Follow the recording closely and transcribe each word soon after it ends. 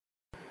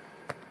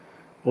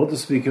I want to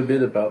speak a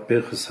bit about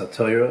Birchas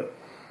HaTorah,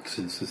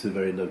 since this is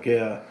very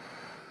Nogea.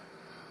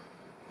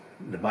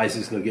 The Mice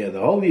is Nogea the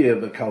whole year,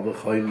 but Kal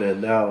V'chomer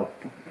now,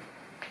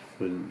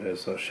 when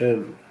as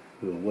Hashem,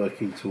 we're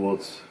working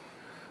towards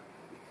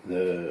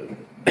the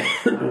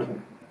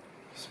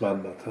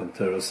Zman Matan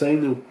Torah.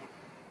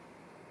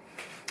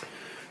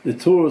 The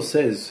Torah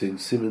says in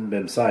Siman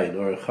Mem Zayin,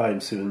 or Chaim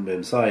Siman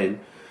Mem Zayin,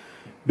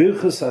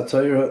 Birchas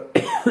HaTorah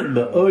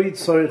Ma'oid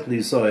Tzorich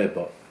Lizoeh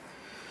Bo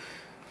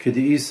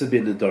K'di'isa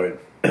bin Nedarim.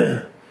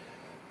 Birchas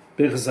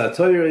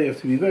HaTorah, you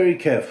have to be very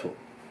careful.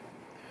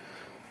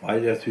 Why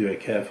do you have to be very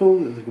careful?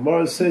 The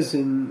Gemara says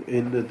in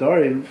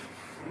Nedarim,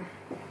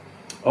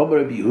 Omer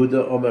Rabbi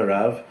Yehuda, Omer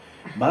Rav,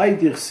 Mai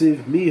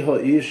dichsiv mi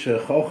ha'ish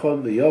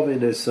ha'chocham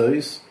v'yovin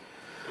esois.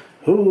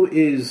 Who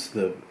is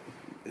the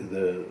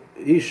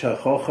ish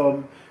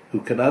ha'chocham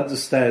who can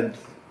understand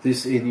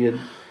this Indian?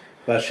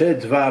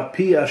 Vasher dvar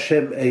pi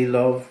Hashem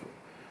elov,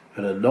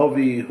 and a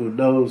novi who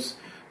knows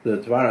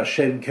that dvar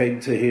Hashem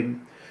came to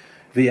him.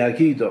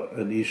 V'yagido,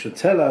 and he should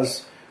tell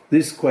us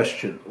this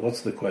question.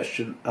 What's the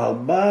question? Al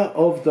ma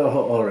of the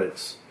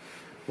ha'oretz.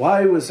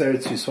 Why was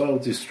Eretz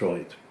Yisrael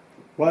destroyed?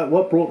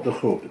 What brought the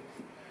Churban?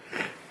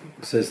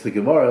 Says the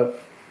Gemara,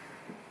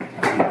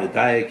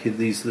 Medayek in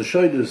these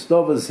Lashonos,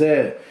 Nova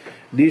Zeh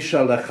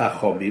Nisha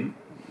Lechachomim,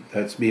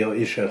 that's Mio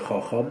Isha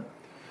Chacham,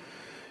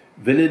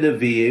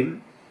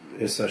 V'lineviyim,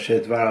 Es Asher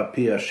Dvar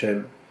Pi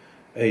Hashem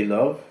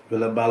Elov,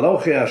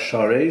 V'lemaloche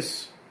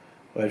Ashares,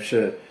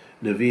 V'efshe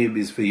Neviim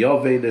is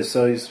V'yovein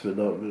Esois,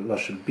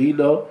 V'loshen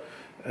Bino,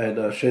 and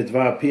Asher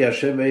Dvar Pi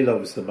Hashem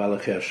Elov is the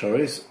Malachi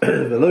Ashares,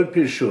 V'lo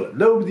Pirshua.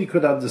 Nobody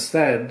could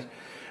understand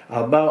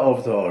Alma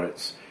of the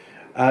Oretz.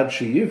 Ad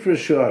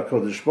sheyifreshu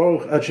HaKadosh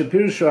Baruch, Ad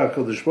shepirshu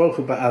HaKadosh Baruch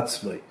Hu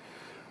ba'atzmai.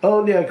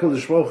 Only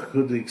HaKadosh Baruch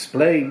Hu could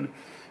explain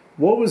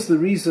what was the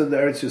reason the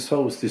Eretz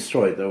Yisrael was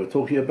destroyed. Now we're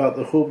talking about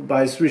the Churban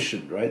Bayis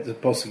Rishon, right? The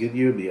Pasuk in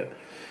Yirmiyah.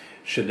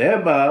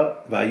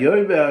 Shene'emar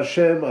vayomer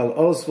Hashem al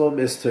ozvom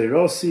es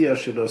teirosi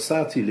asher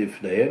nosati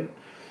lifneihem.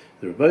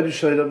 The Rebbeinu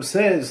Shalom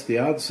says, the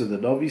answer, the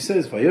Novi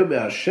says, vayomer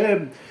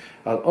Hashem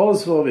al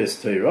ozvom es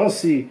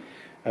teirosi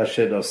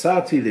asher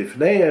nosati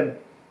lifneihem.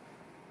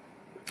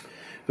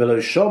 So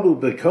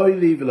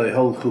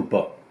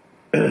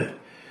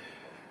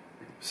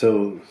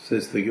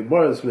says the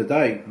Gemara's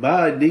Medayik,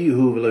 Ma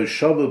nihu v'lo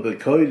shamu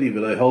b'koili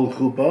v'lo hol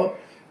chuba.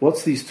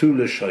 What's these two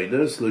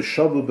lashonas? Lo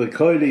shamu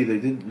b'koili, they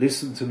didn't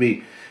listen to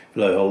me.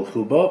 V'lo hol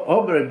chuba.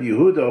 Omer Rabbi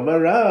Yehuda, Omer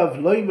Rav,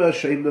 loima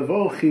she'im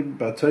mevochim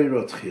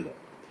b'Torah tchila.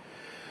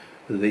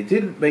 They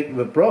didn't make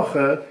the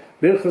bracha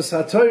Birchas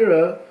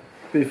HaTorah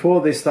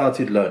before they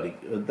started learning,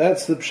 and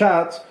that's the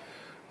pshat.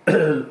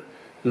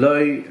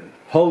 Lo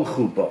hol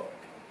chuba.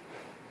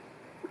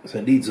 So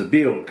it needs a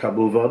biur,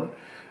 kamuvon.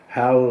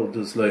 How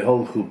does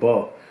lehol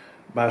chuba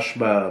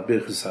mashma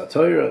birchas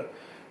HaTorah?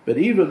 But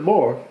even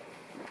more,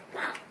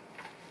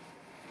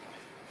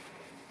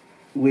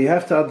 we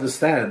have to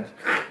understand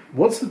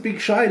what's the big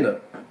shaila.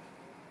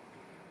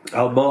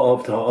 Alma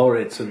of the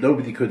ha'oretz, and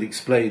nobody could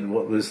explain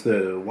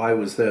why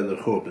was there the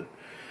Churban.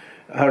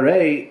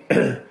 Hare,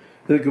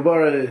 the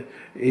Gemara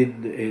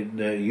in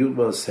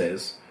Yuma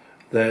says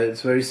that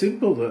it's very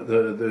simple.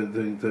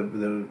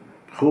 The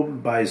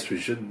Churban Bayis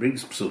Rishon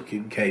brings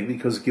psukim came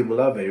because Gimel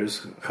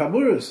Averos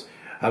Chamuras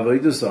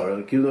Avodah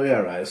Zarah Gilui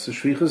Arayos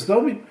Shvichas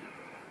Domim.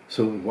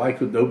 So why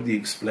could nobody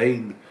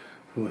explain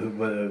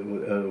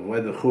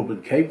where the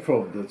Churban came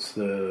from? That's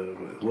the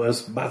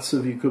worst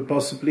matzav you could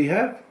possibly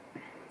have.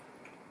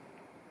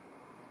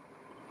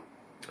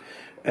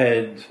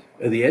 And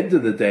at the end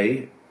of the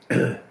day,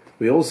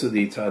 we also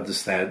need to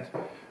understand.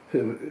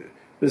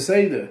 We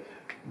say that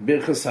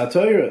Birchas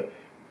HaTorah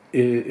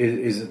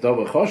is a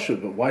davar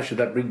chashuv, but why should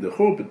that bring the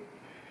Churban?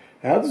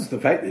 How does the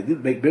fact they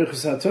didn't make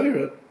Birchas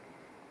HaTorah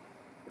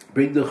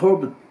bring the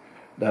Churban?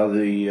 Now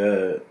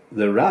the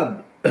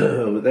Ran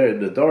over there in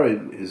the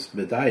Dorim is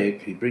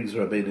Medayik. He brings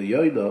Rabbeinu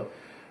Yoina,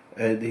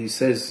 and he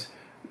says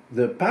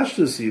the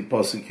Pashtus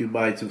pasuk you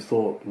might have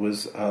thought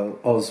was al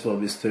ozva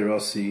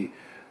misterasi,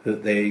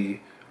 that they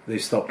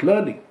stopped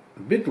learning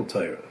Bittul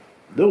Torah.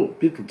 No,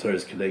 Bittul Torah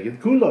is Keneged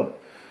Kulam.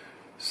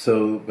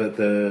 So, but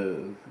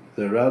the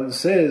Ran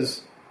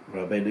says,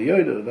 Rabbeinu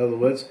Yoina, in other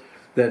words,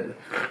 that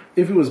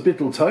if it was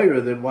Bittul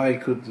Torah, then why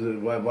could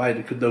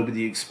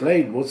nobody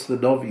explain? What's the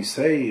Novi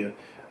say?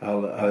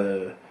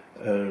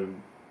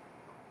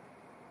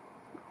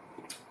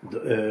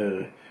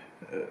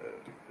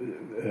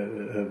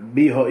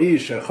 Mi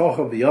ha'ish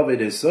ha'chacham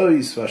v'yaved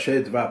esois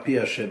v'asher dvar pi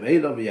Hashem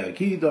elov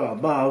v'yagido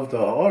amav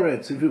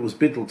da'oretz. If it was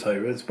Bittul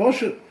Torah, it's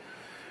poshet.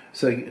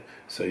 So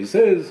he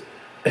says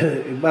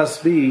it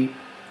must be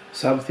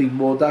something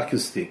more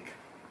dakistic.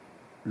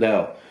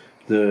 Now,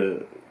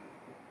 the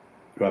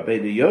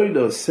Rabbeinu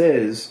Yoina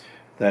says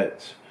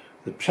that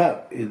the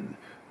pshat it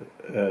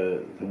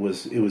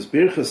was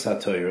Birchas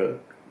HaTorah.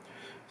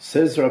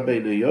 Says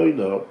Rabbeinu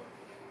Yoina,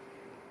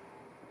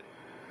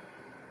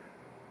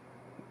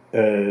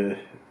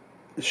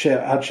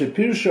 שעד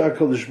שפירשו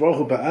הקדוש ברוך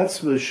הוא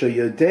בעצמו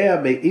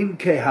שיודע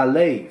מעמקי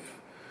הלב,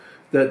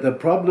 that the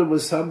problem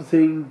was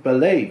something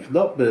belev,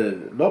 not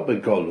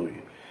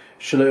begolui.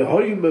 It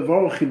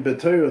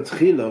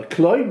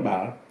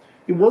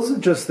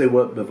wasn't just they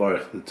weren't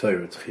mevarich the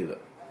Torah tchila.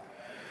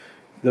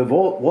 The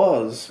vault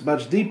was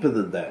much deeper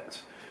than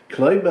that. They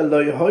weren't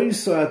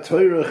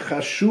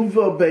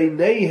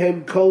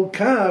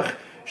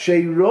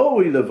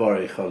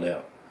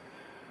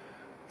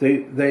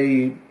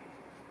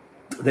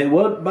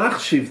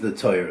machshiv the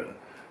Torah,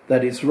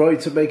 that it's right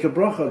to make a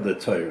bracha on the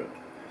Torah.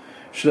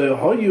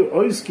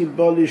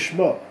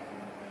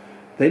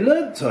 They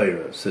learned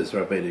Torah, says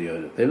Rabbeinu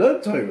Yonah. They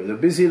learned Torah. They're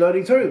busy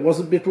learning Torah. It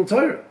wasn't bittul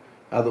Torah.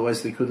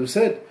 Otherwise they could have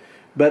said.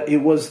 But it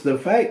was the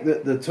fact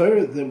that the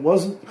Torah that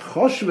wasn't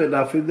choshev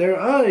enough in their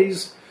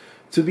eyes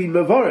to be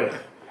mevarich.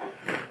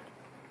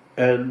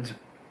 And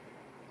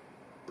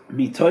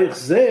mitoich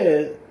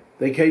zeh,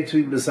 they came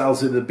to be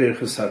mezalzel the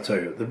Birchas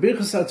HaTorah. The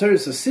Birchas HaTorah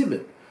is a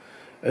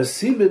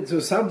siman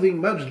to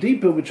something much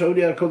deeper, which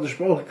only HaKadosh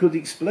Baruch Hu could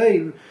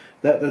explain,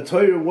 that the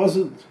Torah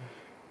wasn't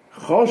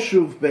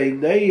choshuv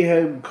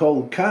beineihem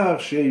kol kach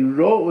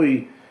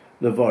sheiroi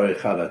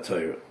levarich ala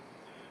Torah.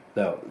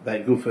 Now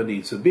that gufa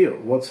needs a beer.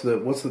 What's the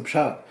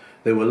pshat?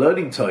 They were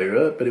learning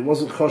Torah, but it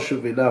wasn't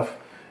choshuv enough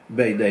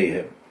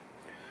beineihem.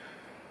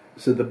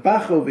 So the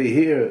Bach over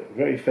here,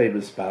 very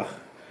famous Bach,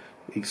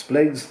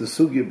 explains the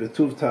sugya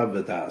betuv tam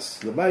v'das.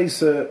 The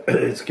Maisa,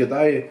 it's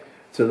kedai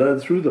to learn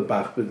through the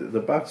Bach, but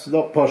the Bach's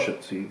not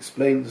poshet. He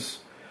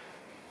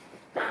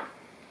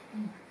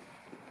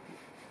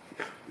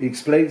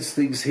explains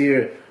things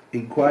here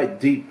in quite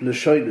deep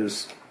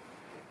lashonos.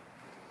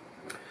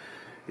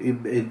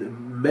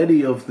 In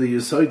many of the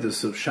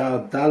Yesodus of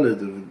Sha'ar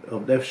Daled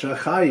of Nefesh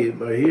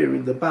HaChaim are here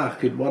in the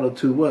Bach in one or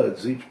two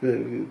words. Each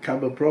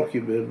Kama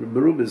Prokim and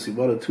Merumas in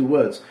one or two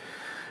words.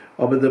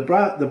 But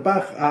the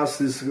Bach asked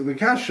this the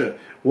Kasha,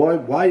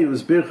 why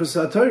was Birchas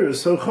HaTorah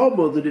so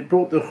chomo that it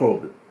brought the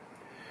chomen?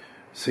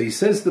 So he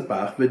says the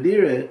Bach,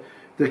 V'nire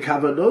the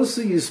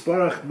Kavanosi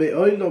Yisparach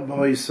Me'olam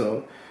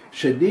Hoiso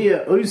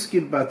Shenia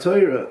Oiskim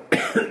B'Torah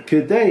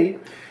Kedei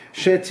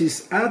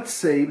Shetis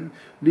Atseim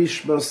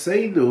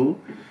Nishmaseinu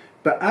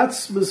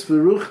Ba'atzmus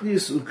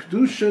V'ruchnis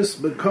U'Kedushas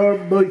Mekar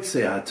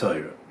Moitzei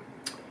HaTorah.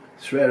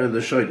 It's rare in the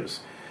Shoinus.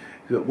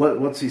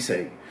 What's he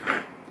saying?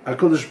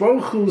 HaKadosh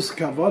Baruch Hu's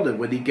kavanah,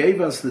 when he gave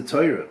us the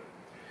Torah,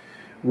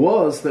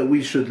 was that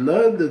we should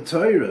learn the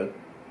Torah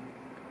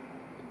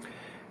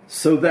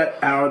so that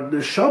our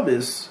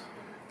neshamis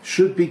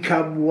should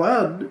become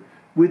one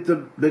with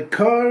the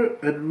Mekar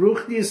and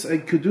Ruchnis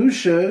and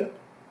Kedusha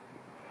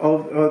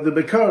of the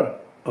Mekar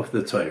of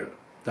the Torah.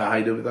 The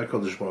Hainu with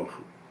HaKadosh Baruch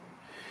Hu.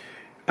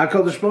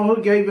 HaKadosh Baruch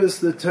Hu gave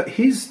us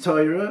his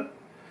Torah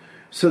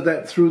so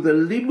that through the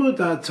limud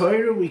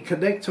HaTorah we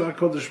connect to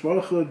HaKadosh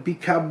Baruch Hu and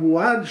become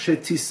one.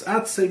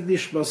 Shetisatzeim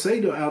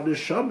nishmaseinu, our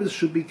neshamis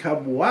should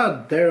become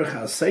one. Derech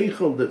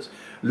HaSeichel, that's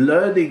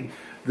learning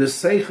the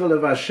Seichel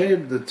of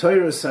Hashem, the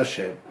Torah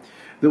Hashem.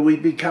 That we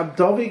become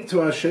dovik to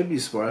Hashem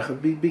Yisborach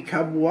and we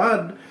become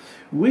one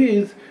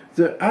with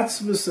the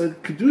Atzmus and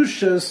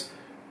Kedushas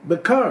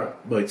Mekar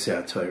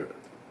Moitzei HaTorah.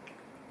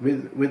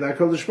 With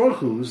HaKadosh Baruch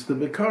Hu, who's the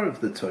Mekar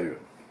of the Torah.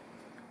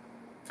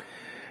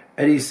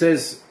 And he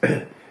says,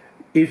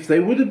 if they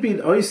would have been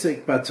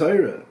Oisek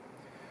B'Torah,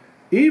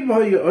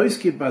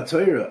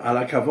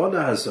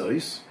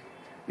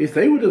 if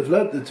they would have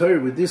learnt the Torah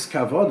with this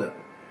kavanah,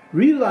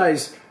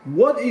 realize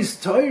what is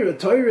Torah.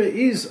 Torah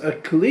is a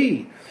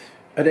kli,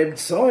 an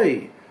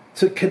emtzai,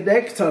 to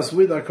connect us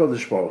with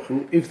HaKadosh Baruch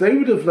Hu. If they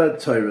would have learnt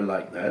Torah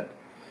like that,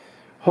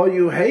 they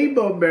would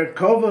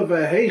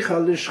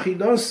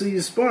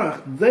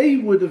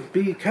have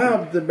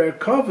become the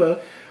Merkava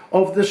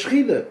of the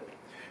Shechina.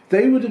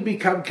 They would have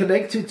become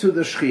connected to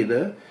the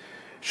Shechina,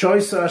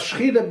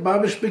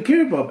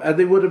 and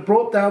they would have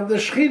brought down the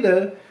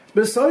Shechina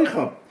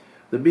b'soicham.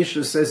 The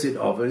Mishnah says in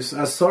Avos,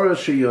 Asara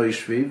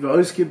sheyoshvi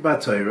v'oiskim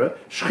b'Torah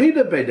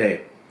Shechina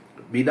b'nei.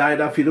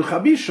 Minayin afilu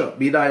chamisha,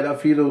 minayin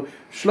afilu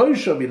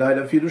shloisha, minayin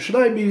afilu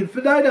shnayim,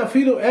 minayin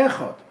afilu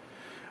echad.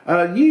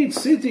 Yid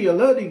sitting and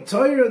learning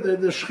Torah,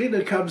 then the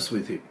Shechina comes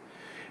with him.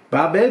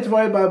 Ba'med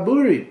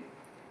v'aymaburim,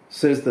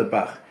 says the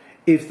Bach.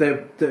 If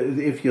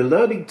you're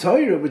learning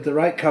Torah with the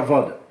right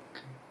kavanah,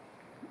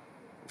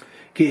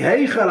 ki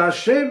heichal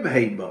Hashem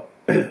heima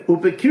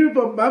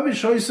ubekirba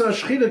mamish hoisa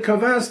Shechina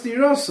kavas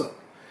dirasa,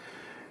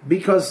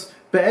 because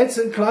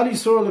be'etzem Klal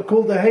Yisrael are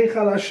called the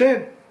heichal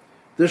Hashem.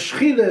 The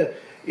Shechina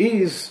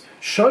is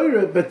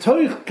shoyre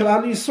betoich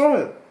Klal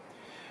Yisrael,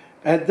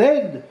 and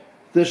then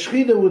the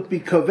Shechina would be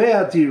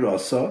kaveh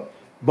dirasa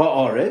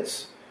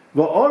ba'aretz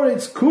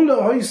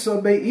kula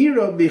hoisa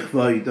me'ira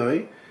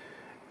michvaydoi,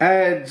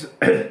 and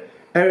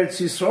Eretz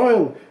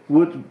Yisrael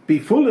would be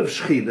full of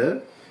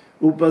Shechina,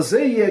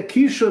 ubazeh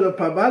kishur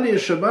pamalia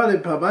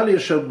shemalim pamalia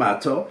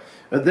shemato,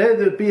 and then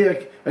there'd be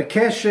a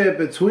kesher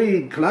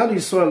between Klal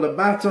Yisrael and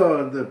Mato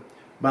and the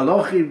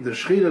Malachim, the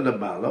Shechina and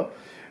Malo,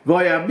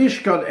 v'ya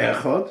mishkan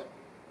echad,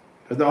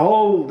 and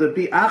there'd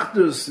be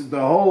achdus in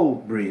the whole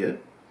bria,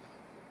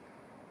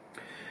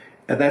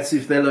 and that's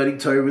if they're learning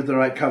Torah with the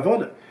right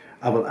kavanah.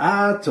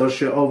 Aval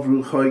toshe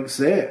ovru choik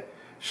zeh.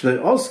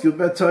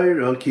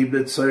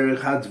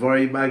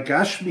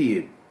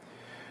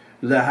 But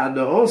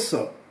lehana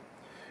also.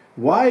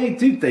 Why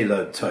did they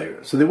learn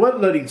Torah? So they weren't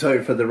learning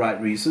Torah for the right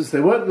reasons.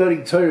 They weren't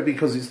learning Torah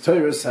because it's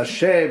Torah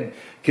Hashem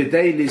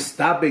kedei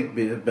nistabik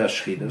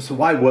b'shchina. So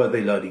why were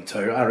they learning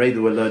Torah? Already they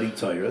were learning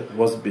Torah. It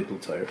wasn't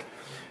bittul Torah. It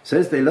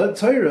says they learned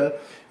Torah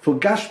for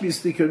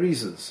gashmistika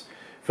reasons,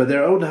 for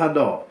their own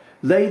hana.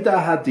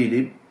 Leida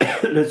hadinim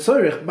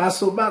letzorich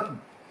masol matan.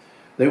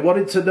 They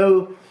wanted to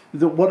know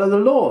what are the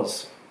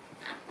laws,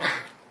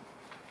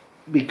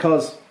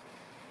 because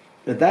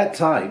at that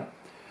time,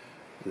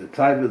 the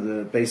time of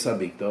the Beis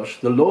Hamikdash,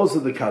 the laws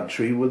of the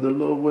country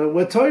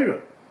were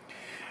Torah,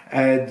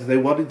 and they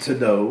wanted to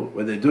know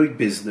when they're doing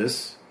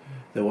business.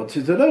 They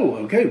wanted to know,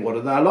 okay, what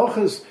are the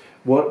halachas?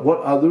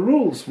 What are the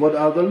rules? What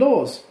are the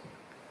laws?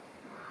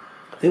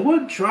 They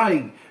weren't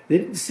trying. They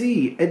didn't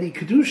see any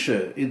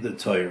kedusha in the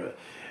Torah,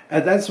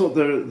 and that's what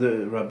the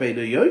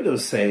Rabbeinu Yonah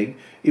is saying.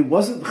 It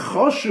wasn't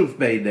choshuv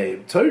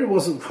beinayim. Torah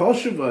wasn't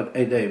choshuv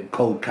beinayim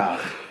kol kach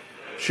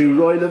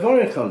shiroi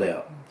levarich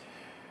aleh.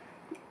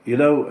 You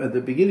know, at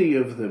the beginning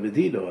of the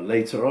Medina,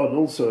 later on,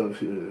 also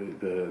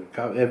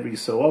every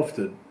so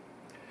often,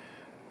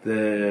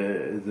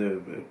 the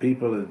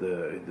people in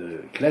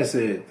the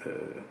Knesset,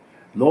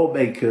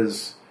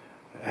 lawmakers,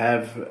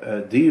 have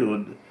a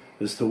diun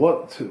as to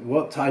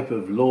what type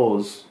of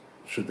laws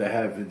should they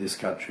have in this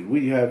country.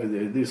 We have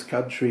in this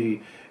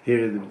country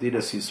here in the Medina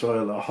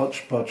Yisrael a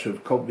hodgepodge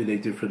of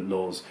combined different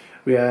laws.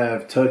 We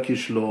have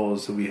Turkish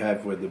laws, and we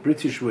have, when the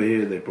British were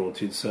here, they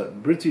brought in certain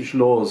British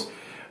laws.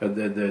 And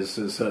then there's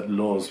certain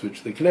laws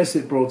which the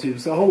Knesset brought in.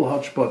 It's a whole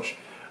hodgepodge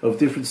of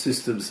different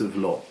systems of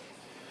law.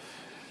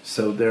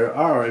 So there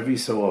are, every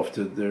so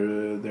often,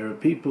 there are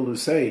people who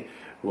say,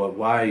 well,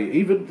 why,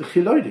 even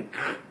Chilonim,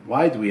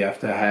 why do we have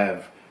to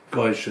have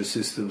Goyish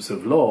systems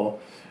of law?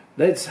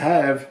 Let's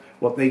have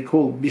what they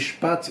call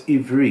Mishpat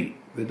Ivri.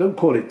 They don't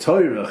call it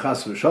Torah,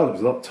 Chas v'Shalom,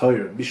 it's not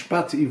Torah,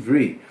 Mishpat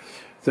Ivri.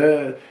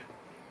 The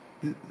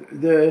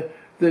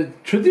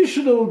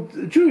traditional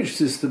Jewish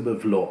system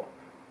of law.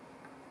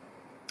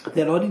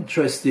 They're not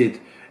interested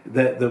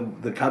that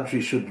the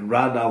country should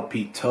run al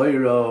pi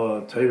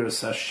Torah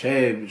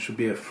Hashem. It should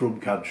be a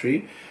frum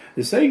country.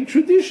 They're saying,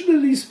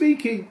 traditionally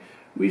speaking,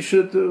 we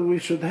should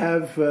make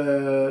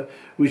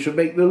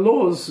the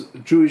laws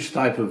Jewish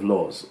type of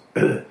laws.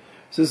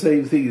 It's the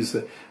same thing as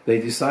that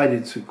they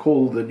decided to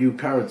call the new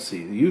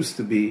currency. It used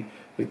to be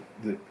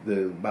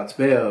the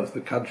matbea of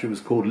the country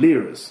was called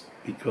liras,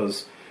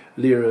 because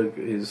lira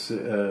is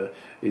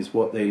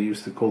what they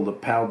used to call the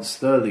pound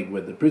sterling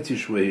when the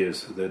British were here.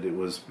 So then it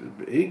was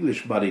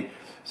English money.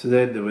 So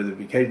then when it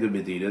became the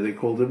Medina, they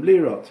called them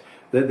lirot.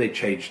 Then they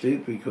changed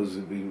it because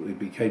it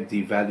became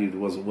devalued, it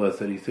wasn't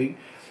worth anything.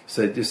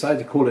 So they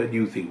decided to call it a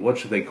new thing. What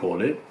should they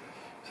call it?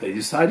 So they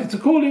decided to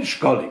call it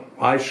shkolim.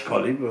 Why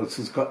shkolim? Well,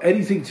 it's got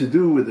anything to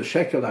do with the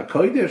shekel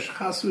HaKodesh.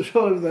 Chas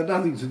v'sholem, there's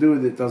nothing to do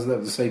with it. It doesn't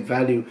have the same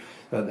value,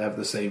 doesn't have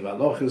the same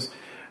halachas.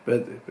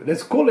 But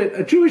let's call it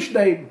a Jewish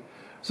name.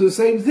 So the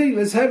same thing,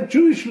 let's have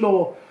Jewish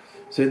law.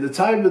 So in the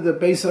time of the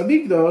Beis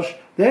Hamikdash,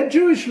 they had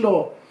Jewish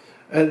law.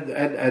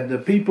 And the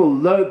people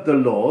learned the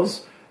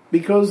laws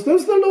because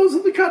those are the laws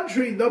of the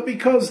country, not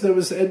because there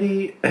was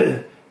any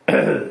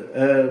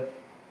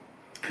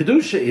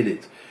Kedusha in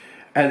it.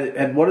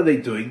 And what are they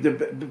doing?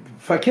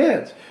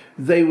 Fakert.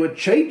 They were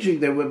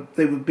changing, they were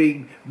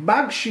being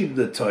magshim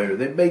the Torah.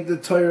 They made the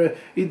Torah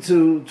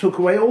took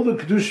away all the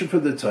Kedusha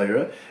from the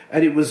Torah,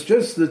 and it was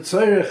just the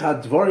Torah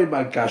hadvorim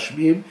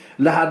agashmim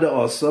lahada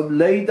osam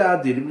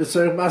leida adinim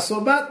l'tzorech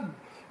masol matan.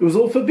 It was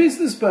all for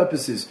business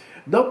purposes,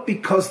 not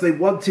because they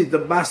wanted the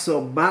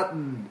masol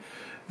matan.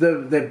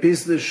 Their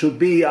business should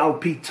be al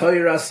pi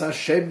Torah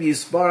Hashem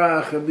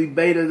Yisbarach, and we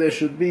made it there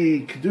should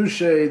be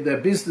Kedusha in their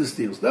business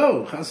deals.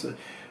 No,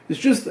 it's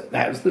just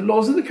that was the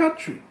laws of the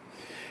country.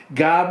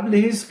 Gam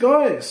lihis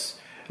goyes,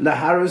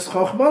 laharis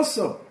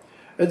chochmasom.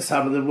 And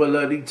some of them were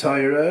learning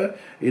Torah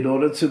in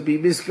order to be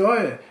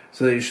misgoyer.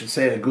 So they should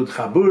say a good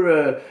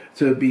chabura,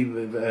 to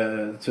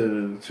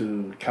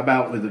come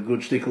out with a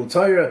good shtickle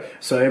Torah,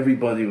 so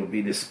everybody will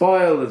be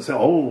despoiled and say,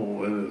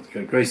 oh,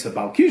 grace of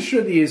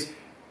Balkishran is,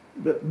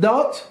 but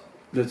not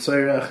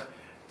l'tzorech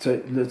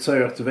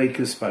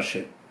teveikus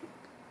Hashem.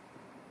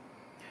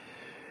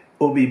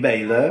 Umi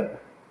Mela,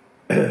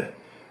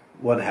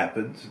 what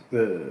happened?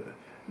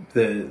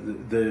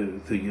 The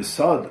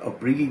yesod of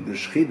bringing the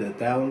Shechina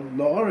down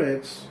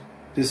La'aretz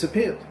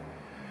disappeared.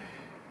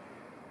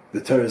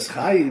 The Toras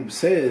Chaim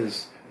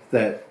says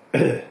that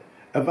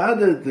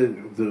Avada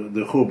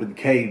the Churban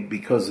came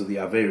because of the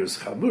Averos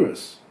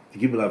Chamuras, the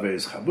Gimel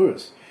Averos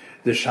Chamuras.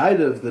 The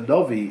Shaila of the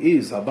Novi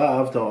is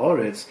above the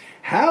Oretz.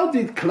 How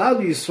did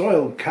Klal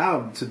Yisrael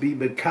come to be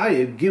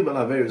Mekayim Gimel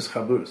Averos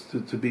Chamuras?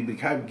 To be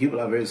Mekayim Gimel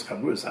Averos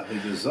Chamuras? I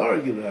think the Zohar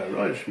Gimel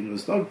Arosh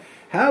was done.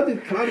 How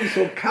did Klal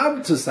Yisrael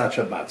come to such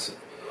a matzah? So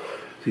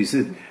he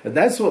said, and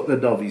that's what the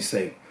Novi is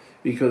saying,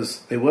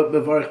 because they weren't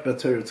mevarich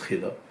b'Torah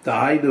tchila. The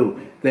Hainu,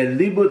 their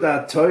limud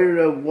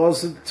HaTorah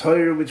wasn't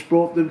Torah which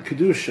brought them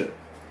kedusha.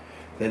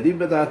 Their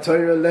limud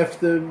HaTorah left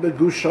them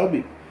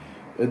megushamim,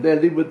 and their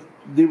limud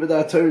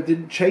HaTorah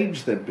didn't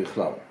change them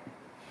bichlal.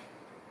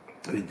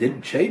 It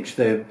didn't change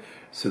them,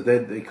 so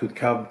then they could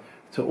come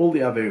to all the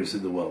Averos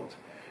in the world.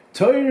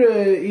 Torah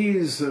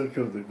is, the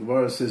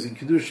Gemara says in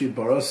Kedushin,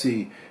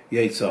 Barasi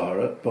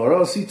Yetzahara,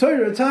 Barasi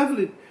Torah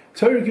Tavlin.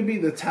 Torah can be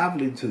the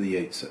Tavlin to the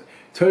Yetzah.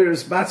 Torah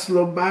is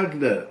Matzlo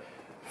Magna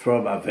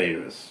from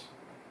Averos.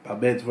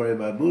 Amed Varim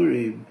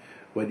Amurim,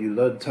 when you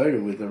learn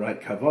Torah with the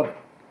right kavanah.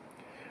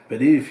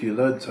 But if you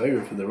learn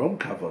Torah from the wrong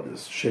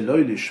kavanahs,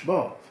 Sheloi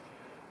Lishma,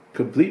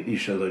 completely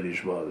Sheloi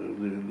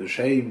Lishma, the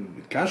shame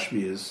with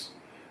Kashmirs,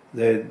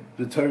 then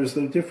the Torah is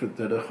no different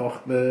than a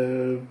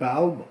Chochmah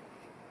Ba'alma.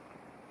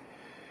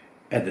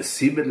 And the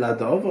Siman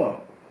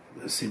Ladova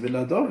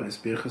is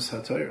Birchas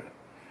HaTorah.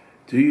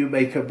 Do you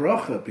make a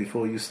bracha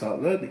before you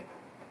start learning?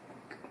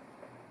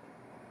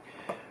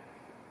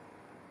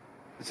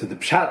 So the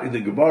pshat in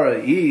the Gemara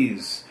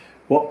is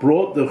what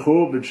brought the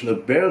Churban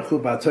Shleberchu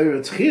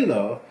B'Torah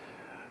Tchila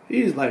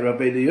is like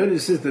Rabbeinu Yonah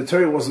says the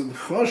Torah wasn't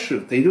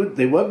choshev. They weren't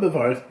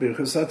mevarich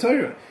Birchas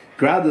HaTorah.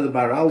 Rather, the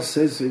Maral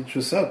says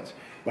interesting.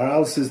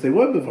 Maral says they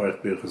weren't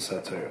mevarich Birchas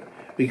HaTorah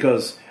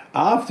because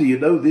after you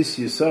know this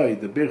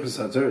Yesod, the Birchas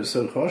HaTorah is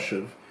so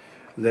choshev,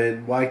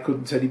 then why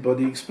couldn't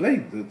anybody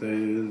explain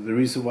the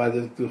reason why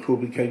the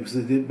Churban came? Because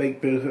they didn't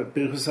make Birchas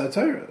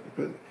HaTorah.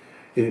 But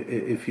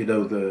if you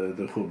know the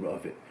Churban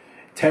of it.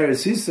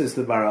 Teresis says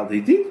the Maral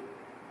they did.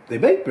 They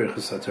made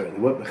Birchas HaTorah. They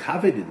weren't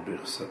mechaved in the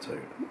Birchas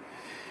HaTorah.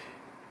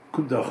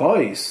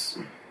 Kumdachois,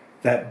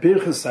 that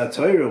Birchas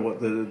HaTorah, what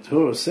the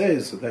Torah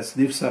says, that's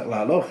Nifsak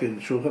La'aloch in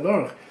Shulchan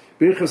Aruch,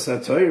 Birchas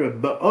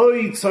HaTorah,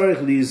 Ba'oi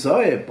Tzarech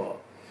Li'zayeh Ba.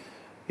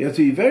 You have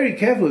to be very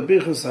careful with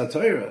Birchas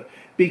HaTorah,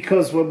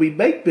 because when we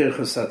make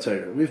Birchas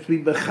HaTorah, we have to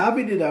be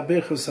mechaved in our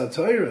Birchas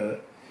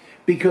HaTorah,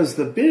 because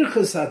the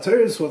Birchas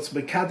HaTorah is what's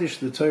mekadesh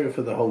the Torah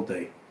for the whole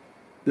day.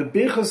 The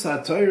Birchas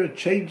HaTorah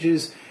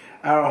changes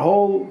our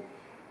whole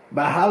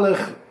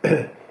mahalach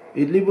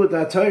in Limud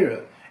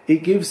HaTorah.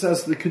 It gives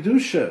us the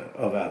kedusha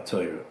of our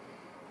Torah.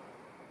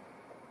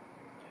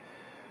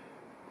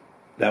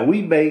 Now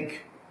we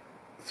make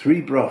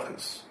 3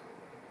 brachas.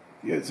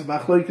 Yeah, it's a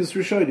machlokas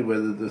rishonim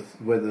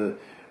whether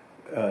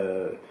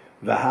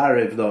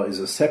Vaharevna is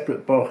a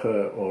separate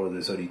bracha or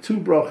there's only 2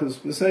 brachas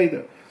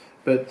beseder.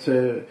 But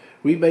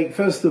we make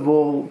first of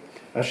all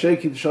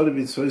Ashekin Shonim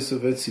Mitzvos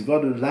of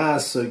Etzivanu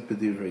La'asok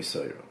B'divrei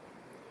Soira.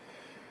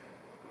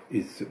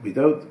 We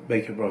don't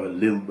make a bracha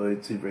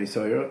Lilmoed Divrei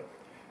Soira.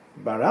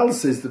 Maral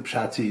says the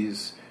pshat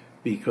is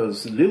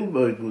because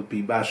Lilmoed would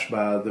be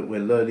mashma that we're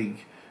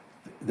learning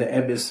the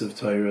emes of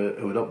Torah,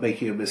 and we're not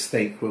making a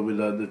mistake when we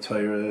learn the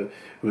Torah.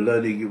 We're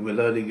learning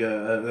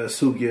a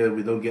sugya.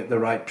 We don't get the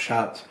right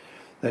pshat.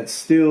 That's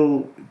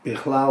still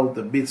bichlal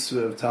the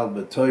mitzvah of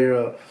Talmud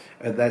Torah,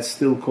 and that's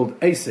still called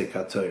Eisek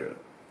HaTorah.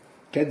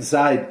 Ken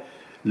Zayin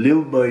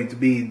Lilmoed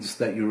means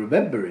that you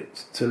remember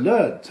it to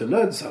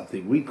learn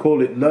something. We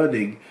call it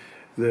learning.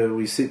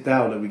 We sit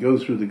down and we go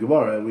through the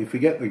Gemara and we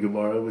forget the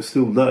Gemara, we're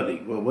still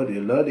learning. Well, what are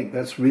you learning?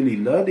 That's really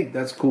learning.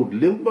 That's called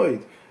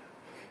Lilmoed.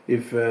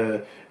 If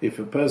a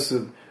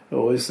person, I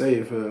always say,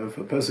 if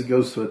a person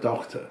goes to a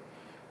doctor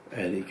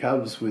and he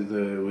comes with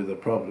a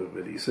problem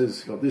and he says,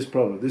 he's got this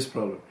problem,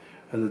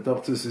 and the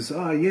doctor says,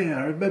 yeah,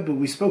 I remember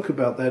we spoke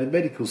about that in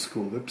medical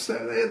school. They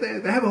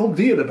have a whole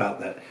deal about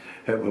that.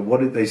 And what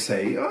did they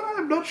say?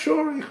 I'm not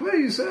sure. I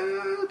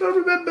don't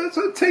remember.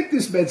 So take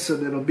this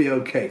medicine, it'll be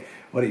okay.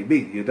 What do you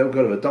mean? You don't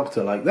go to a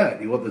doctor like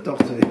that. You want the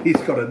doctor, he's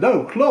got to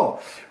know,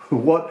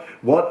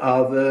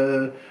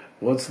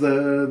 what's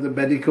the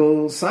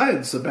medical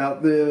science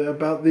about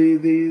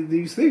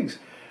these things?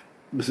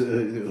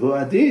 Who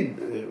I did.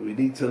 We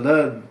need to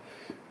learn.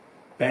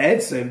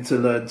 Be'etzem, to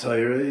learn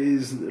Torah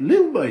is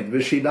Lilmoed,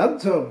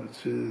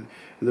 V'shinantom,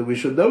 that we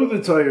should know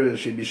the Torah,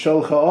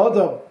 Shemishol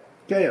Adam.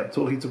 Okay, I'm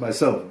talking to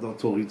myself, I'm not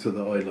talking to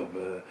the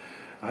Olam.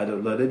 I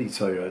don't learn any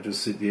Torah, I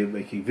just sit here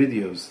making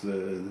videos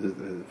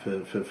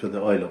for the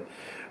Olam.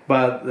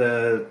 But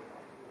the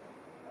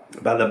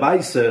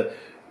Maisa,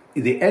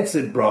 the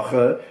Etzem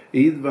Bracha,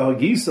 in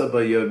V'hagisa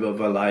B'yom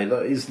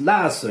V'alayla, is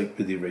La'asok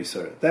B'divrei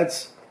Torah.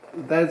 That's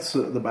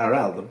the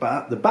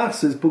Maral. The Bach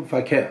says Buk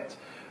Fakert.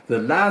 The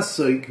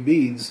La'asok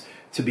means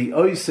to be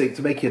oisek,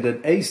 to make it an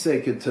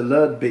asek, and to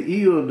learn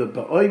be'iyun and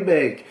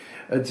be'oimek,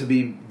 and to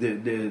be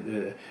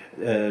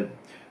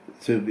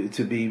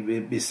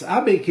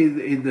misamik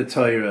in the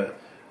Torah.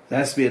 There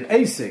has to be an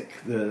asek,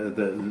 the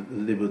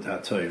limud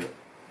haTorah.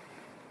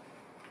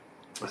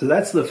 So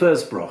that's the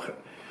first bracha.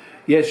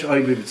 Yesh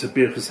oimrim, it's a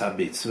birchas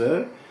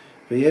hamitzvah.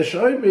 But yesh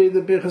oimrim,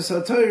 the birchas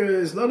haTorah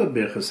is not a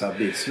birchas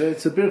hamitzvah;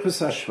 it's a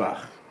birchas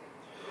hashvach.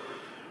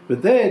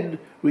 But then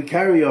we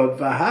carry on.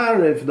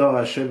 Vaharev no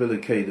Hashem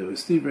Elokeinu,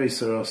 Estivrei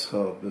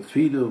Saroscha,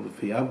 Befinu,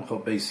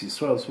 B'Fiyamcha, Beis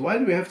Yisrael. So why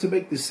do we have to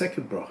make this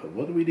second bracha?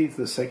 What do we need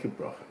for the second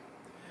bracha?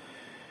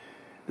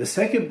 The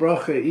second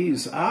bracha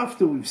is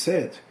after we've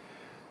said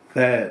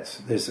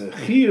that there's a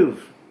chiyuv,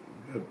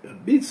 a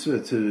mitzvah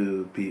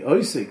to be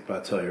oisik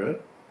b'Torah,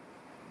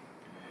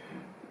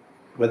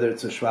 whether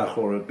it's a shvach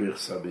or a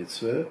birchas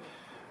mitzvah.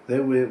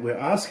 Then we're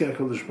asking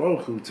HaKadosh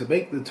Baruch Hu to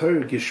make the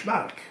Torah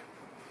gishmak.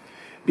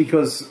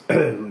 Because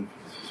we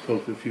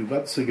spoke a few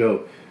months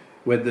ago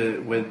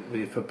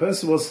if a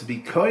person wants to be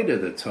kind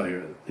of the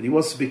Torah, and he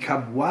wants to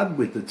become one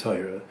with the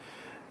Torah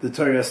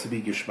has to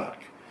be Geshmak.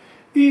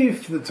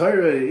 If the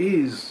Torah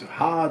is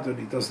hard and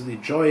he doesn't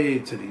enjoy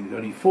it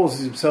and he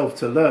forces himself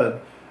to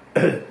learn,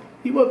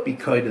 he won't be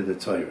kind of the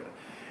Torah.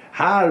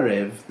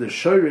 Harev, the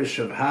shorish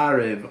of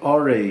Harev,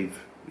 Orev,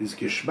 is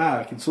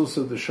Geshmak. It's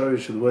also the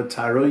shorish of the word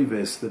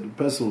Taroives, that the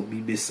person will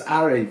be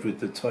misarev with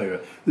the Torah.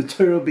 The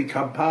Torah will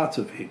become part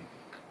of him.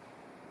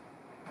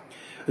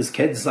 As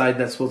Ken Zayin,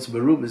 that's what's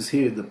Merum is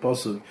here in the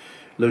Pasuk.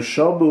 Lo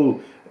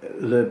shamu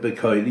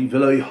lebekoili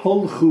v'lo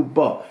yholchu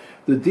ba.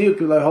 The diuk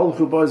v'lo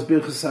yholchu ba is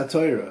Birchas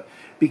HaTorah.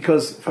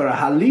 Because for a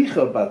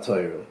halicha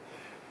b'Torah,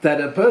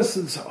 that a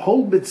person's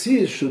whole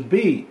mitzvah should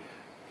be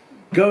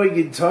going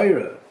in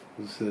Torah.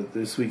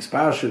 This week's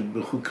parsha,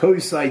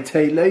 b'chukosai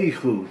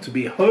teileichu, to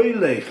be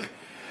hoilech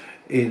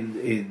in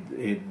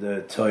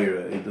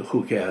Torah, in the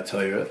chukei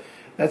HaTorah.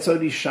 That's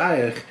only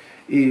shaykh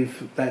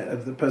if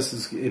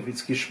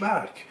it's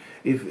gishmak.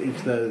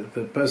 If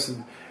the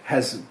person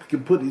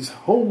can put his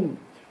whole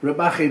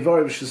Ramach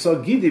Evarim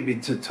Shesod Gidim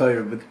into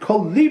Torah, but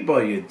Kol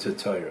Liboy into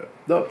Torah,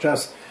 not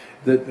just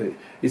that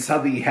it's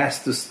something he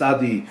has to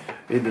study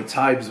in the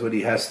times when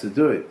he has to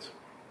do it.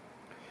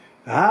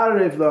 And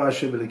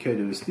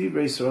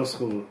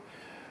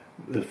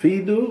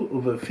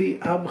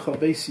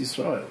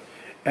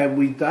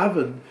we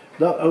daven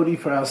not only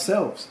for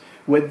ourselves.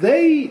 When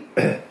they,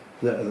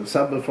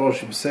 some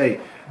Mefarshim say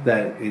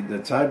that in the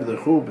time of the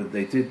Churban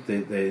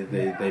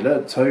they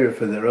learned Torah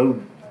for their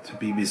own, to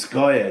be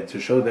misgaya, to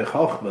show their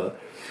chokhmah.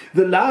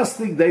 The last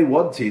thing they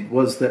wanted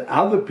was that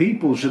other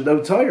people should know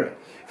Torah.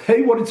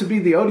 They wanted to be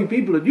the only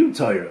people who knew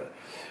Torah.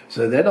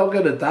 So they're not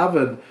going to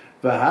daven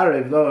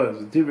v'harev no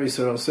divrei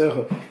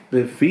sarasecha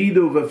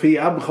b'fidu v'fi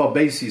amcha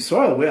beis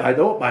Yisrael. Where I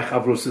don't want my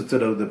chavrusa to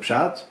know the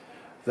pshat.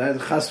 Then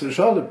chas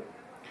v'shalom.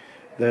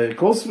 Of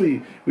course,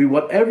 we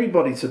want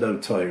everybody to know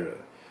Torah.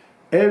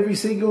 Every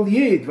single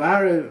yid, even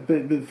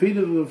the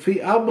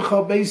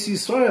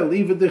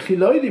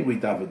Chilonim we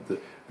daven,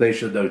 they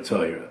should know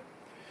Torah.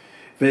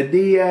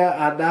 V'niyah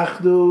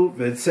anachnu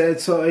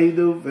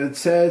v'tzetzoeinu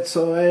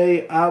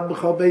v'tzetzoei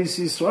amcha beis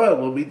Yisrael.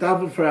 When we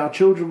daven for our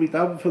children, we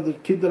daven for the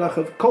kinderach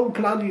of Kol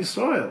Klal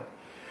Yisrael.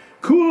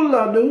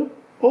 Kulanu,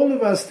 all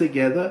of us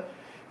together,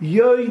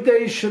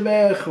 yoidei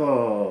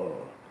shemecha.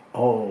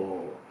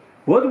 Oh,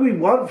 what do we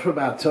want from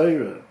our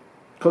Torah?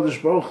 Kodesh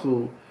Baruch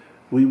Hu,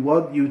 we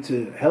want you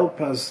to help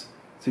us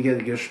to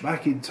get a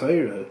Geshmak in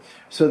Torah,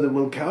 so that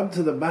we'll come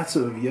to the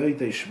matter of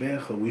Yodei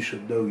Shmecha. We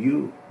should know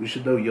you. We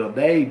should know your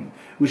name.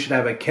 We should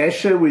have a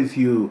kesher with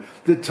you.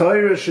 The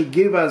Torah should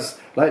give us,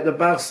 like the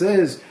Bach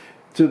says,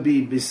 to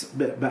be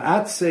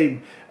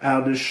ma'atzim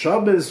our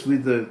neshamas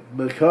with the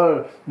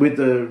Makar, with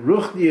the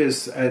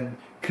Ruchnias and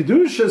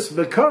Kedushas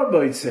Makar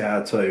Moitzei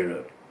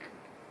HaTorah.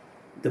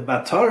 The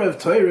matar of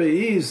Torah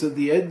is at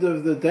the end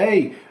of the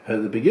day,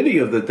 at the beginning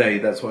of the day.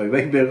 That's why we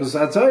make Birchas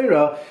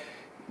HaTorah.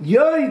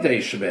 Yoidei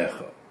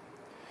Shemecha,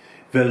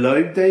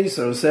 Veloimdei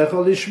Sarosecha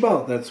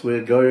Lishma. That's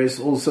where Goris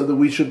also that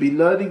we should be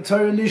learning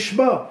Torah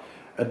Lishma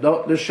and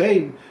not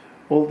l'shem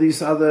all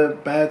these other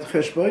bad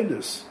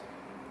cheshbonos.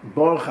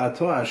 Baruch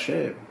Atah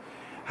Hashem,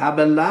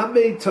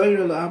 Hamelame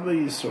Torah L'Ama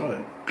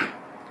Yisrael.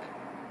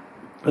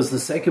 As the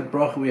second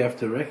bracha, we have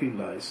to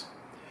recognize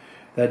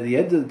that at the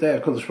end of the day,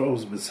 HaKadosh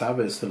Baruch Hu's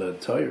mitzvah is to learn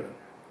Torah.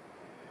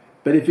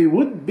 But if it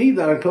wouldn't be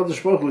that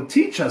HaKadosh Baruch Hu would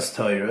teach us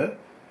Torah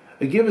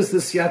and give us the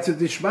siyata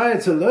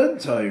d'ishmaya to learn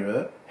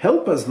Torah,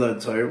 help us learn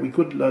Torah, we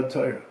couldn't learn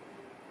Torah.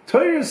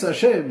 Torah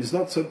Hashem is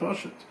not so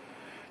pashut.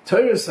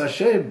 Torah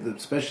Hashem,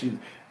 especially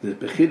the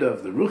bechina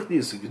of the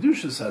Ruchnias and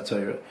Kedushas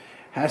HaTorah,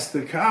 has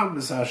to come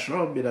as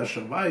Hashram min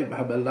Hashamayim,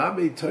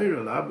 Hamelame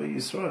Torah L'Ama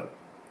Yisrael.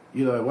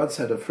 You know, I once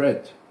had a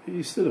friend,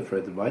 he's still a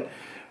friend of mine,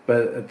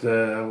 but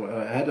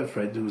I had a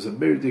friend who was a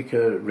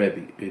Merdika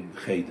Rebbe in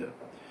Cheder.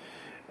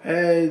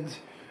 And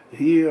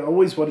he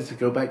always wanted to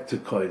go back to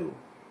Koil.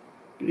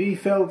 He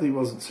felt he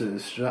wasn't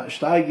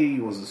Steigi, he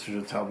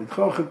wasn't Talmid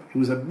Chochem, he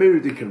was a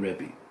Merdika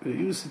Rebbe. He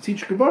used to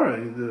teach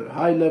Gemara at the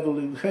high level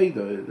in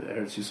Cheder, in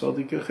Eretz Yisrael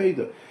in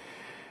Cheder.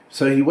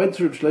 So he went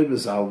to Reb Shlomo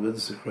Zalman,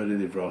 Zichrono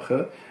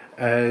Livracha,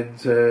 and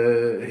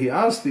he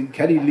asked him,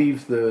 can he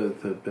leave the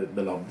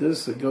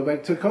Melamdas and go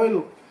back to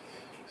Koil?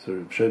 So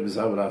Reb Shlomo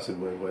Zalman asked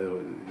him,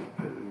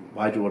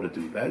 why do you want to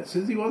do that? He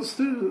says he wants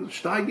to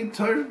steig in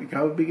Torah,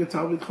 become a bigger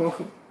Talmid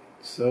Chochem.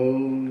 So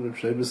Reb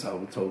Shlomo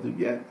Zalman told him,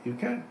 yeah, you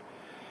can.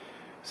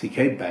 So he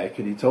came back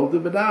and he told the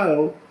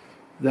Menahel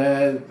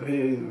that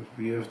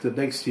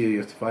next year you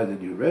have to find a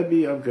new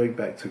Rebbe, I'm going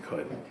back to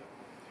Koil.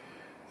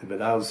 The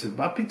Menahel said,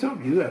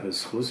 Mapitom, you have a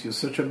schus, you're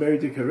such a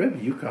Merdika Rebbe,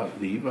 you can't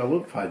leave, I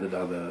won't find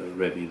another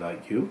Rebbe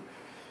like you.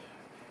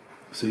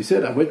 So he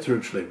said, I went to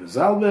Reb Shlomo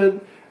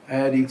Zalman,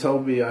 and he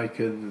told me I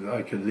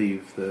can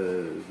leave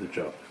the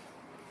job.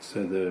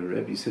 So the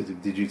Rebbe said to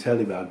him, did you tell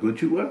him how good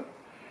you were?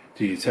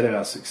 Did you tell him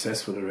how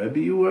successful a Rebbe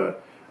you were?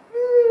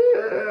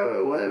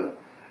 Whatever.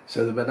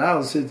 So the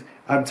Menahel said,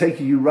 I'm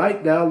taking you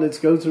right now, let's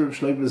go to Reb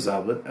Shlomo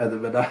Zalman. And the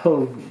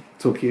Menahel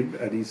took him,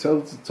 and he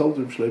told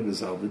Reb Shlomo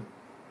Zalman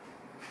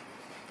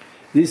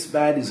This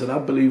man is an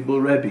unbelievable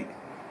Rebbe.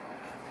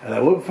 And I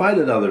won't find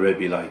another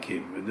Rebbe like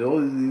him. And all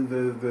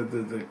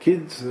the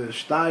kids,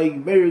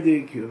 Steig,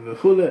 Meredith,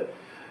 V'chule,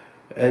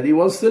 and he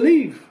wants to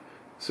leave.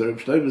 So Reb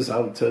Shlomo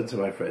Zalman turned to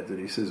my friend and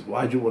he says,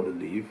 why do you want to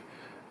leave?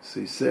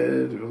 So he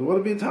said, I want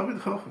to be a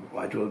Talmid Chacham.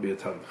 Why do you want to be a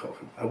Talmid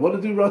Chacham? I want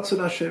to do Ratzon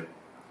Hashem.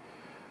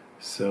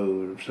 So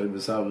Reb Shlomo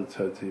Zalman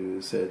turned to him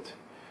and said,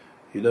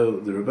 the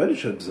Rebbeinu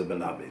Shem is a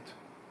Melamed.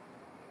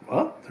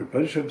 What? The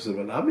Rebbeinu Shem is a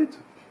Melamed?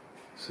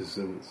 He says,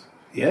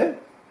 yeah.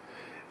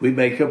 We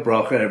make a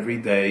bracha every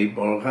day.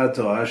 Baruch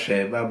atah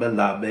Hashem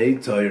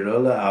ha-melamed Torah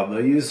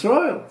la'ama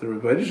Yisrael. The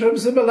Rebbeinu Shem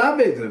is a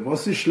Melamed.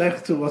 What's the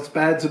schlecht to? What's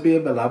bad to be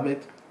a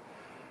Melamed?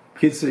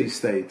 Kitzur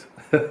state.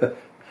 So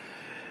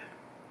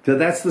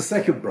that's the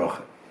second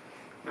bracha.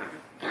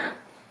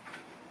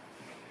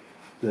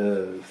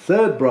 The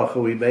third bracha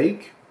we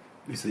make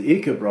is the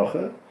Ikar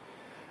bracha.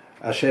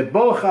 Asher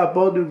bocha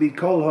bonu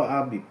mikol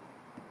ha'amim.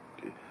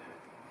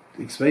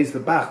 Explains the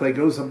Bach that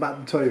goes on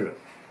Matan Torah.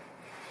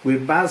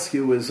 With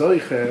Maskil, with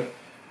Zoicher,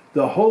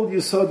 the whole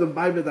Yesod of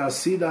Maimed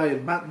HaSinai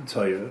and Matan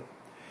Torah.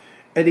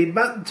 And in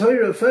Matan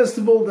Torah, first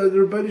of all, the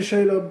Rebbeinu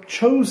Shalom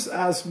chose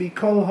as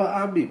Mikol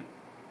Ha'amim.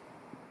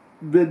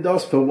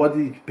 For what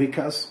did he pick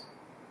us?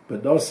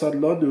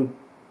 B'nosan Lonu.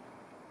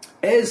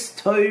 Es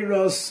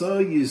Torah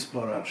so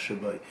Yisbarach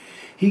Shemai.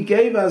 He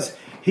gave us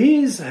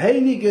his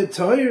Heilige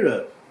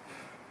Torah.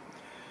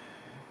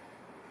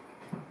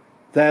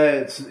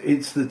 That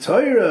it's the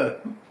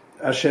Torah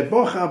Asher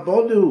bocha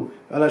bonu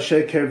and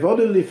asher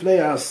kervonu lifnei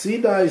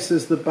HaSinai,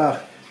 says the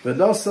Bach.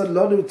 V'nosan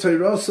lanu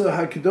Torasa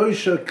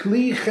hakdosha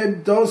kli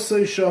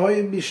chemdoso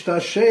shahoyim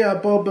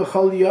mishtashei bo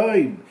b'chol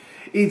yoyim.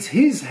 It's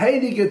his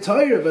heilige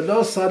Torah.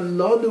 V'nosan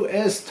lanu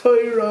es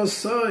Torah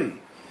soy.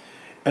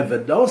 And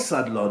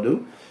v'nosan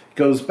lanu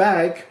goes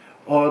back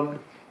on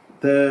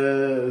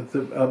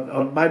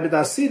on Maimed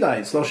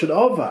HaSinai. It's Lashon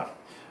Ova.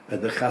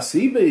 And the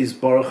Chasima is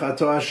Baruch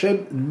atah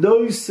Hashem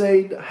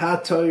nosein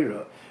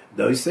ha-Torah.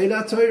 Nosein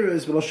ha-Torah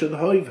is Lashon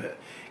Hoiveh.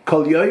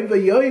 Kol yoyim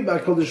v'yoyim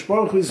HaKadosh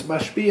Baruch Hu is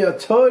mashpia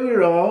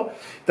Torah.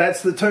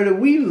 That's the Torah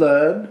we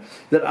learn.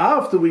 That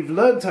after we've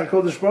learned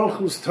HaKadosh Baruch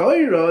Hu's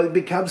Torah, it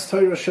becomes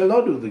Torah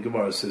Shalonu. The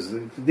Gemara says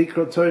the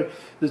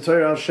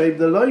Torah Hashem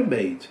the Loi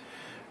made.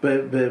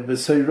 But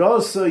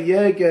Soirasa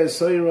Yege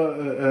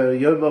Soira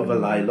Yoma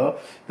V'Layla,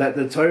 that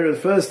the Torah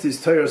first is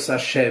Torah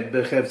Hashem,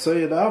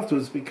 Bechevtzoy, and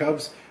afterwards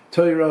becomes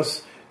Torah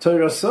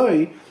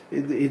Soy.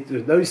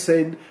 It no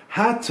saying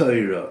Ha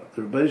Torah.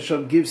 The Rebbeinu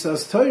Shalom gives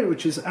us Torah,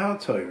 which is our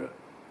Torah.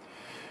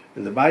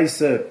 And the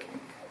Maisa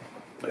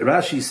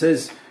Rashi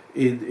says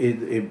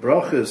in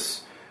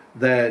Brachos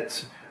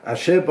that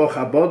Asher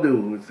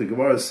Bochabonu, the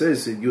Gemara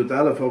says in Yud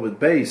Aleph Amud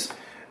Beis,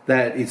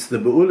 that it's the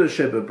Be'ula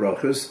Sheba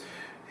Brachos.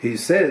 He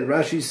said,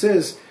 Rashi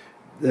says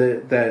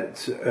that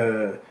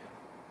the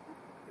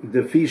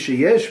Fisha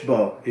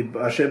Yeshba in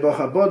Asher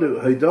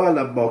Bochabonu Hoda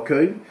Ala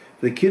Mokoim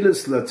the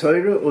Kilas La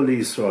Torah or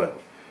Yisrael,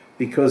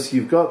 because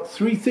you've got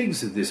three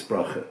things in this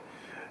bracha.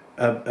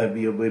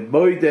 We're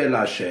Moedel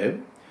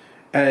Hashem,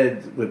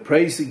 and we're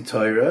praising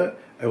Torah,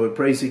 and we're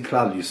praising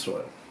Klal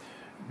Yisrael.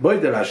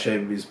 Moedel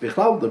Hashem is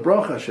Bichlal the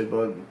bracha Hashem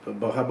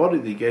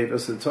Bochabonu. He gave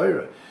us the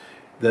Torah.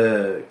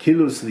 The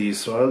Kilus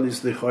Yisrael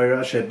is the Chayra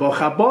Hashem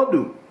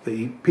Bochabonu.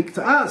 He picked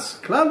us,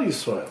 Klal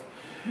Yisrael,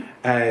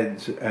 and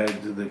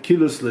the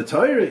Kilus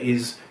LeTorah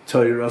is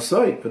Torah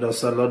Soy, but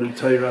also Lanu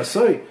Torah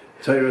Soy,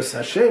 Torah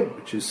Hashem,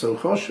 which is so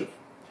choshev.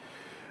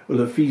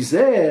 Well, if he's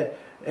there,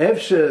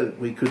 Efshe,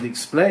 we could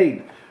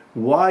explain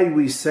why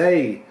we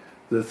say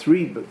the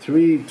three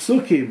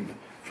psukim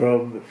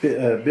from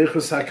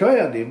Birchos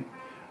HaKoyanim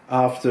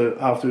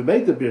after we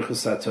made the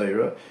Birchos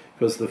HaTorah,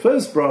 because the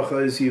first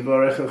bracha is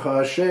Yivarechecha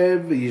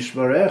Hashem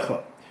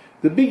v'Yishmarecha.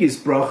 The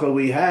biggest bracha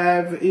we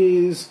have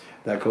is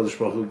that Kodesh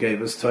Baruch Hu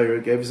gave us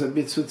Torah, gave us a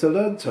mitzvah to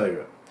learn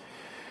Torah.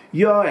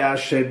 Ya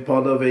Hashem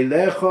panav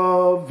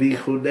elecha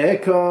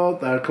v'chuneka,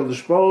 that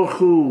Kodesh Baruch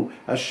Hu,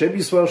 Hashem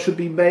Yisrael should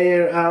be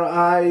meir our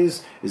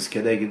eyes, is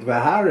keneged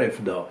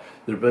v'haref no.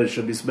 The Rebbeinu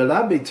Shalom is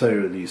melamed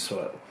Torah in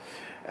Yisrael.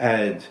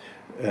 And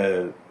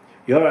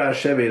Ya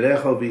Hashem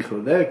elecha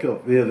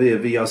v'chuneka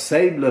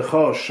v'yasem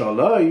lecha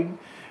shalom.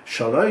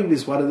 Shalom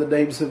is one of the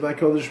names of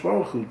HaKadosh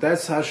Baruch Hu.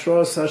 That's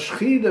Hashras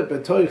Hashchina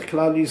b'toich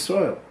Klal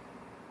Yisrael.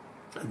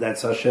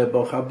 That's Hashem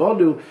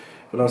Bochabonu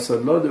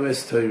v'nasan lonu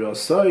es Torah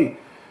soy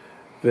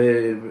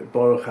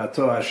v'baruch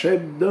atah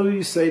Hashem no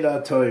yisein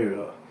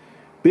ha-Torah.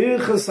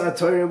 Birchas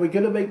ha-Torah, we're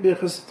going to make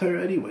Birchas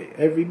ha-Torah anyway.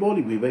 Every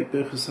morning we make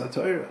Birchas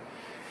ha-Torah.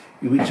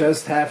 We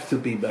just have to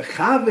be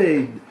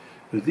mechavein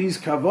with these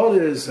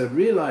kavodas and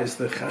realize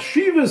the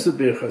chashivas of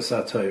Birchas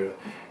ha-Torah.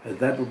 And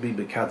that will be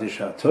Mekadesh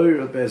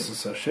HaTorah,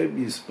 Be'ezus Hashem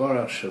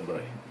Yisbarach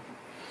Shamayim.